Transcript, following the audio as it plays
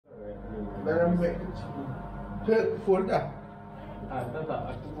dalam beg kecil. Ke full dah? Tak.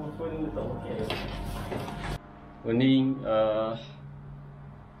 Aku pun full tak okey. Morning.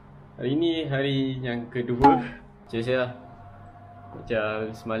 Hari ni hari yang kedua. Saya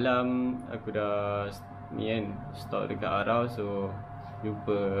macam semalam aku dah ni kan stop dekat Arau, so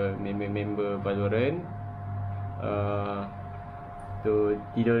jumpa member-member Valorant. Tu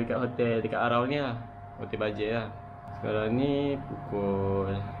tidur dekat hotel dekat Arau ni lah, hotel bajet lah. Sekarang ni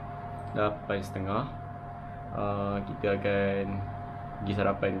pukul 8.30. Kita akan pergi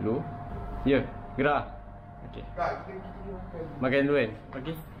sarapan dulu. Ya, gerak. Okey. Makan dulu kan?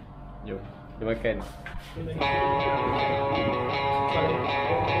 Okey. Jom, kita makan.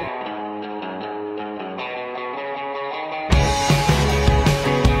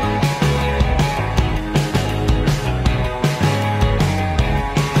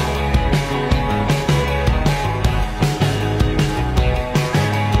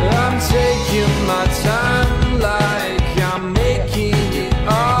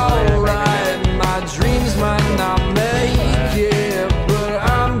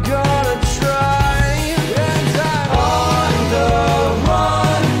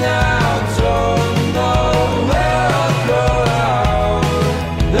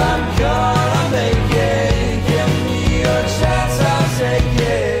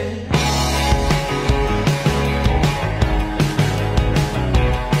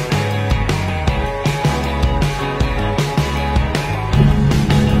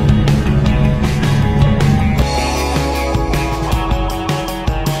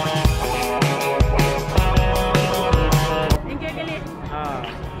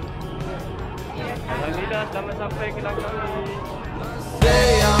 Alhamdulillah selamat sampai ke Langkawi.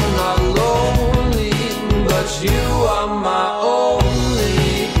 Say I'm not lonely, but you are my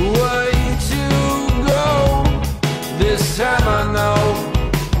only way to go. This time I know.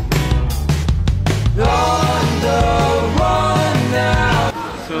 On the run now.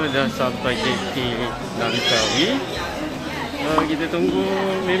 So dah sampai KK Langkawi. Kita tunggu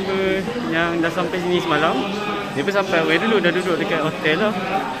member yang dah sampai sini semalam. Dia pun sampai awal dulu, dah duduk dekat hotel lah,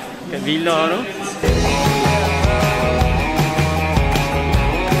 dekat villa tu.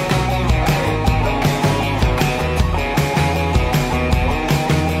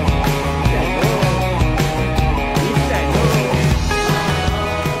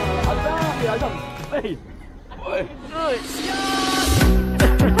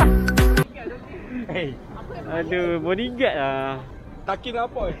 Hey, aduh, bodyguard lah. Takin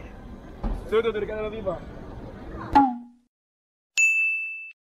apa? Duduk dekat dalam pipa.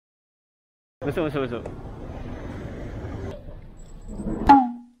 Masuk.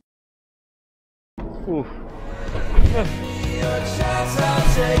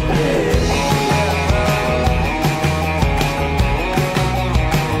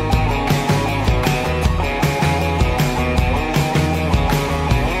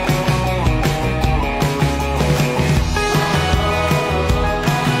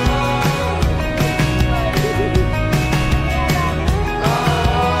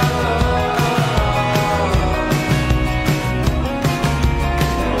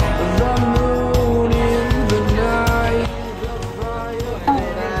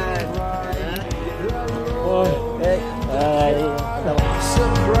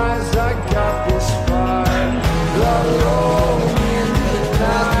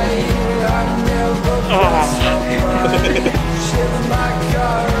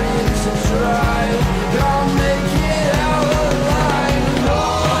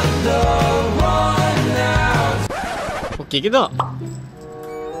 Okey ke tak?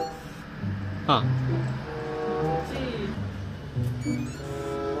 Ha.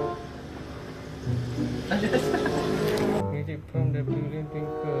 Music from the building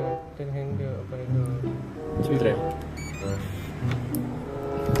twinkle, ten handle operator. Cintret.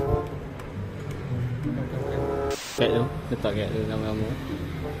 Kat tu, letak kat tu lama-lama.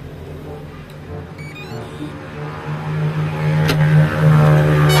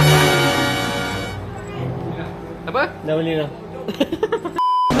 Apa? Dah boleh dah.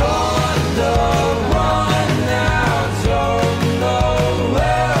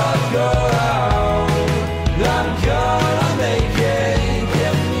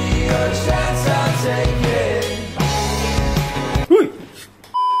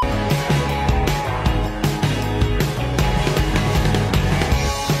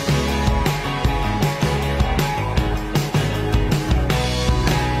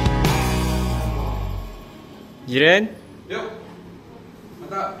 Jiran? Yuk.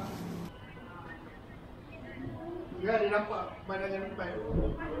 Mantap. Ya, dia nampak pandangan depan.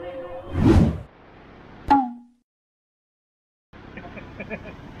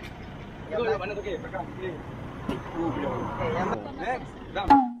 Mana tu ke? Belakang. Next. Dah.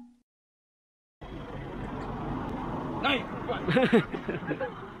 Naik.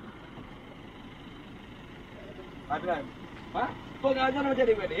 Adlan. Ha? Pengajar macam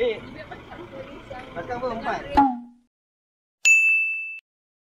dia balik. Belakang pun 4.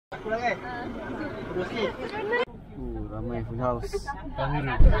 Aku lang eh. Terus sikit. Ramai full house.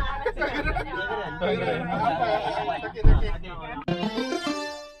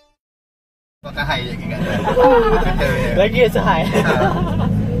 Makan hai je kat atas. Lagi sehai.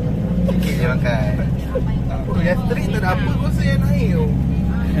 Sikit je makan. Oh, yang street tak ada apa pun saya naik tu.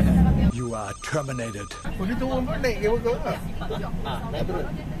 You are terminated. Oh, dia turun pun naik ke muka tak?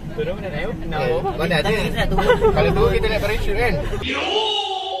 Turun mana naik? Mana ada? Kalau turun kita naik parachute kan?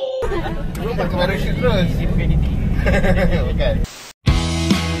 Turun pakai parachute terus. Bukan.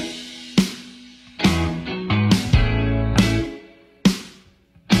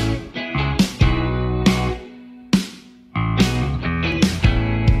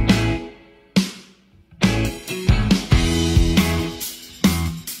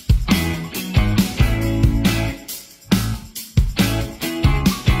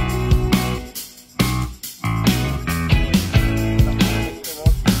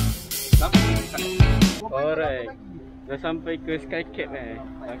 Alright. Dah sampai ke SkyCab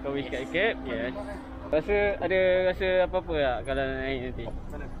Langkawi SkyCab, yes. Rasa apa-apa tak kalau naik nanti?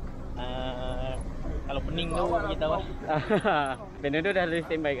 Kalau pening tu beritahu lah. Benda tu dah ada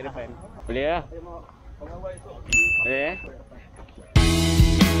standby kat depan. Boleh lah. Boleh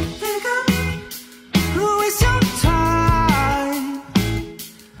Who is your time?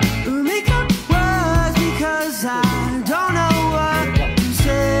 Make up words because I don't know what to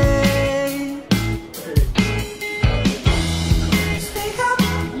say. Speak up,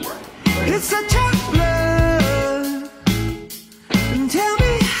 it's such a blur. And tell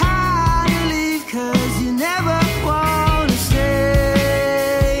me how to leave, cause you never wanna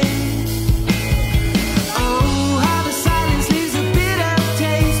stay. Oh, how the silence leaves a bitter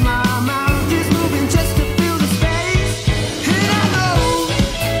taste. My mouth is moving just to fill the space. And I know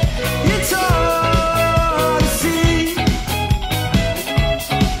it's all to see,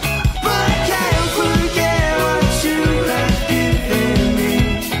 but I can't forget what you have given me.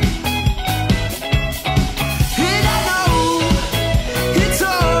 And I know it's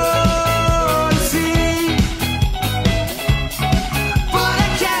all to see, but I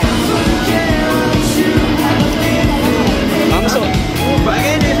can't forget what you have given me. masuk.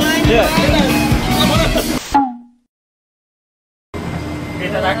 Ya.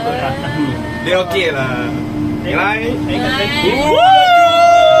 Kita takut lah. Dia okey lah. Nilai.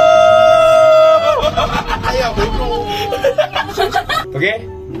 Ayah bodoh. Okey?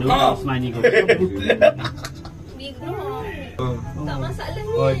 Semani kau. Tak masalah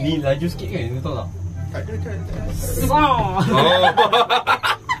ni. Oh, ni laju sikit kan? Kau tahu tak? Ada kan? Oh.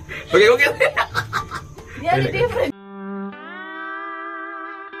 Okey. Dia ada different.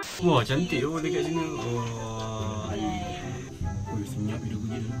 Wah, cantik oh dekat sini. Wah. Oh, senyap hidup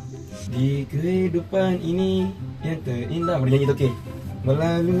dia. Di kehidupan ini yang terindah. Boleh nyanyi tu okey.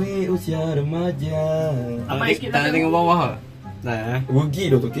 Melalui usia remaja. Tak tengok bawah. Nah, Rugi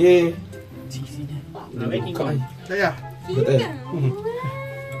dah tu okey. dah baking Buka kau. ai. Saya. Betul.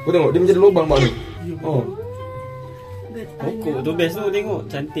 Kau tengok dia macam ada lubang bawah ni. Oh. Pokok tu best tu tengok.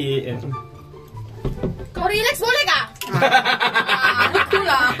 Cantik kan. Kau relax boleh kah? Aku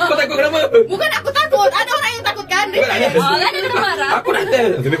lah. Kau takut kenapa? Bukan aku takut. Ada orang yang takut kan? Oh, kan dia marah. Aku dah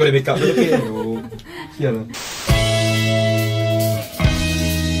tell. Tapi kau dah make up tu okey. Oh. Sial lah.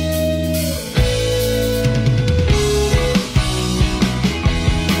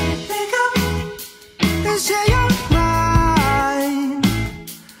 Pick up and share your mind.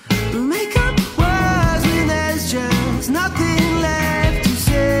 Make up words when there's just nothing left to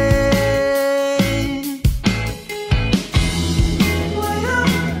say. Wait up,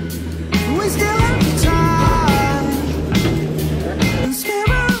 we still have time. Spare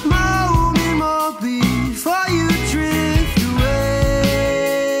a moment more before you drift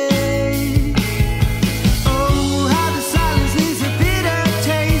away. Oh, how the silence leaves a bitter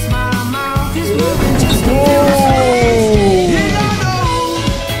taste. My mouth is moving just to feel the space. And I know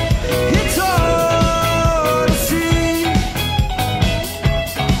it's all to see,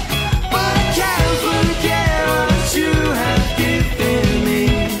 but I can't forget what you have given me.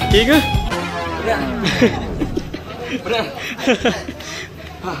 Okay ke?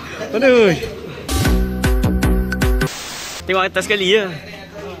 Aduh. Tengok atas sekali ya.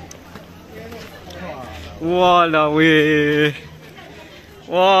 Walah weh.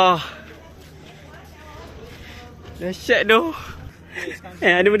 Wah. Dahsyat doh.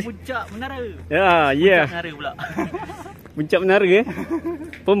 Ada benda. Puncak menara. Ya, ya. Menara pula. Puncak menara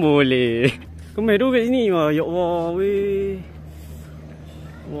pun boleh. Kemai tu kat sini. Wah, ya Allah weh.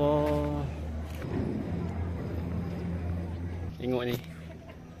 Wah. Tengok ni.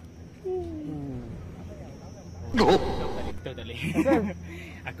 Betul tak boleh.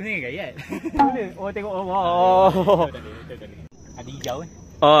 Aku ni gayat. Boleh. Oh tengok. Wah. Tak boleh. Ada hijau kan.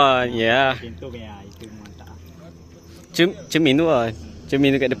 Oh, ya. Pintu punya itu mantap. Cermin tu lah.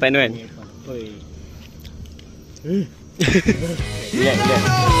 Cermin tu kat depan tu kan. Oi. Relax, relax.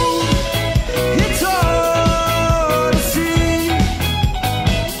 It's hard to see,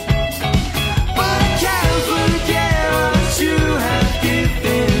 but I can't forget what you have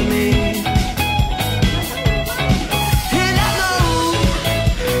given me. And I know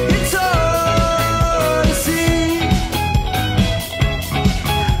it's hard to see,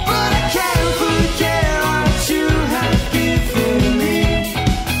 but I can't forget what you have given me.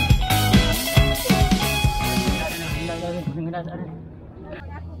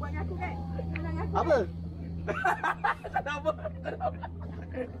 Apa? Tak ada apa.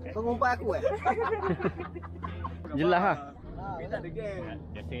 Kau ngumpat aku Jelas lah. Tak ada geng.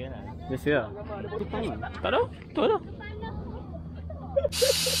 Biasa lah. Biasa lah. Tak ada. Tak ada.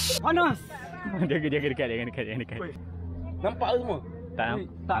 Panas. Jaga dekat. Nampak semua?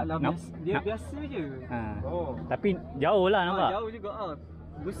 Tak lah. Dia biasa je. Oh. Tapi jauh lah nampak. Jauh juga ah.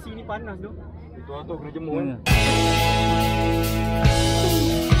 Besi ni panas tu. Itu tu kena jemur kan.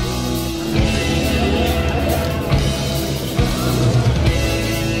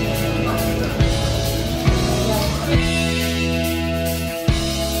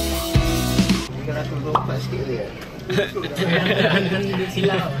 Sikit dia.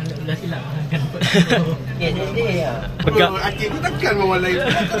 Silap. Ya. Pegang. Akik tu takkan bawa lain.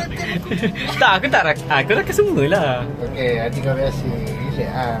 Tak, aku tak rakam. Aku rakam semualah. Okey, hati kau biasa.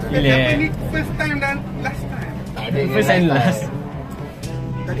 Relax. Relax. Tapi ni first time dan last time. Tak ada. First and last.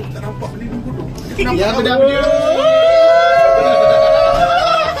 Tadi tak nampak beli bodoh. Ya, benar dia.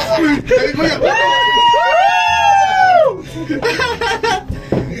 Tadi goyak.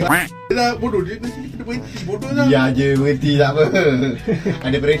 Dah bodoh dia nanti kena berhenti bodoh lah. Ya je berhenti tak apa.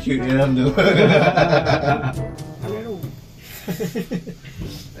 Ada parachute dalam tu.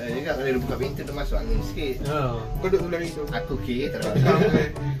 Dia kalau dia buka pintu tu masuk angin sikit. Kau duduk sebelah pintu. Aku okey tak apa.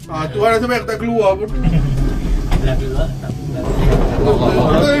 Tu lah sampai aku tak keluar bodoh. Belah keluar tak belah.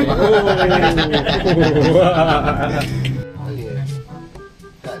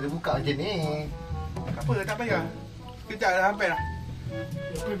 Tak ada buka macam ni. Apa tak payah. Kejap dah sampai dah.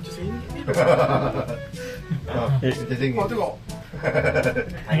 Apa macam sini? Macam sini. Kau tengok.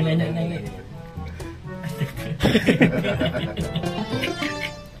 Naik.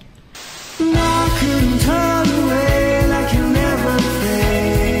 I couldn't turn away like you never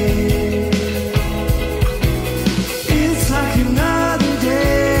fade. It's like another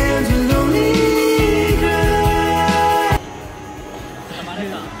day to lonely gray.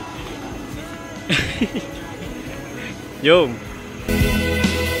 Jom.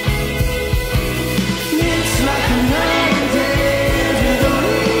 It's like another day to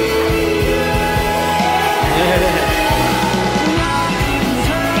lonely gray.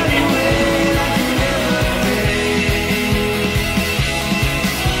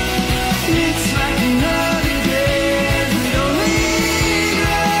 It's like another day to lonely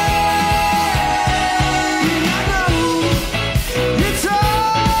gray. And I know it's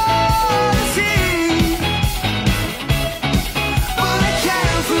hard to see, but I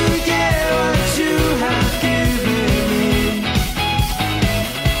can't forget what you have given me.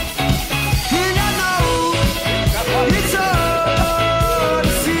 And I know it's hard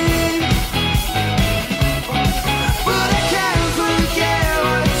to see, but I can't forget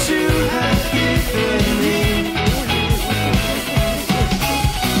what you have given me.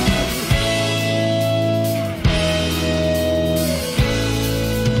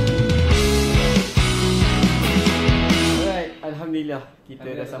 Alright, Alhamdulillah kita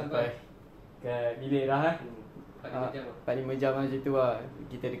dah sampai kat bilik dah 4-5 jam macam tu lah.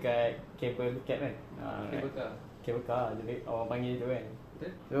 Kita dekat cable cat kan. Cable car jadi orang panggil tu kan.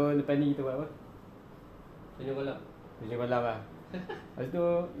 So lepas ni kita buat apa? Tujuh kolam lah. Lepas tu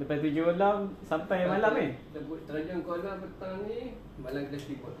lepas 7 kolam sampai malam kan. Terjun kolam petang ni, malam kita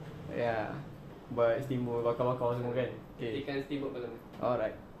steamboat. Ya. Buat steamboat bakar-bakar semua kan. Okay. Ikan steamboat malam ni.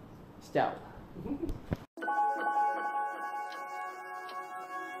 Alright. Ciao.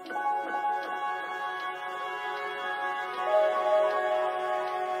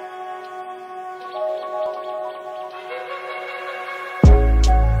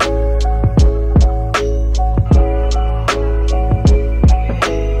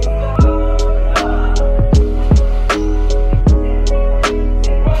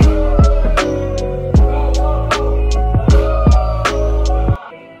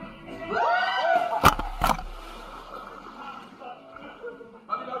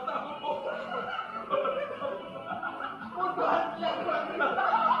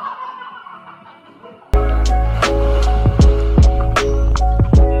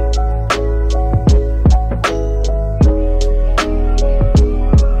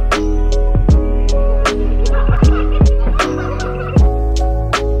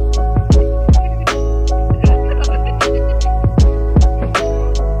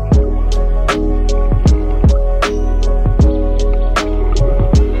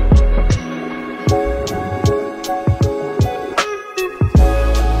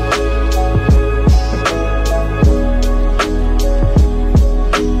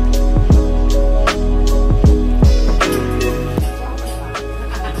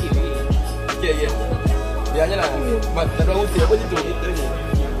 Familia je lah. Tak ada hotel apa je tu, kita je.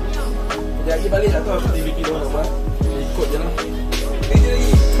 Sekejap lagi balik tak tahu aktiviti dia orang. Ikut je lah. Kerja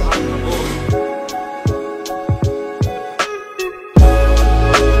lagi.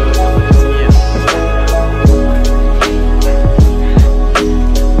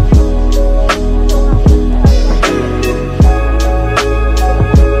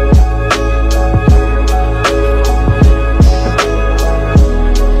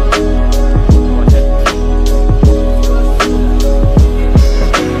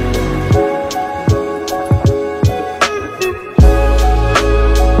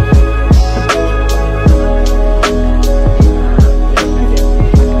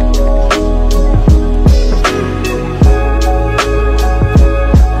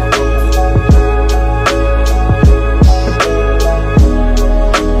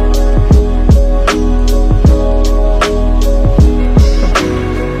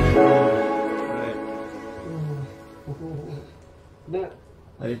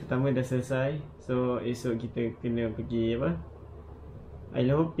 Hari pertama dah selesai. So esok kita kena pergi apa?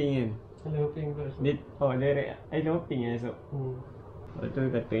 Island hopping kan? Island hopping pula. Direct island hopping kan esok. Lepas tu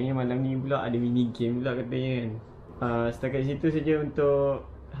katanya malam ni pula ada mini game pula katanya kan. Setakat situ saja untuk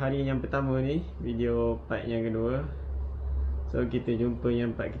hari yang pertama ni, video part yang kedua. So kita jumpa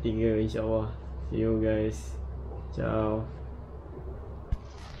yang part ketiga insyaAllah. See you guys. Ciao.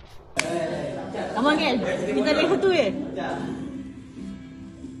 Come on kan, kita naik satu je.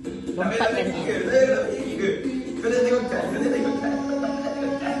 Lompat kan. Kau dah tengok kan?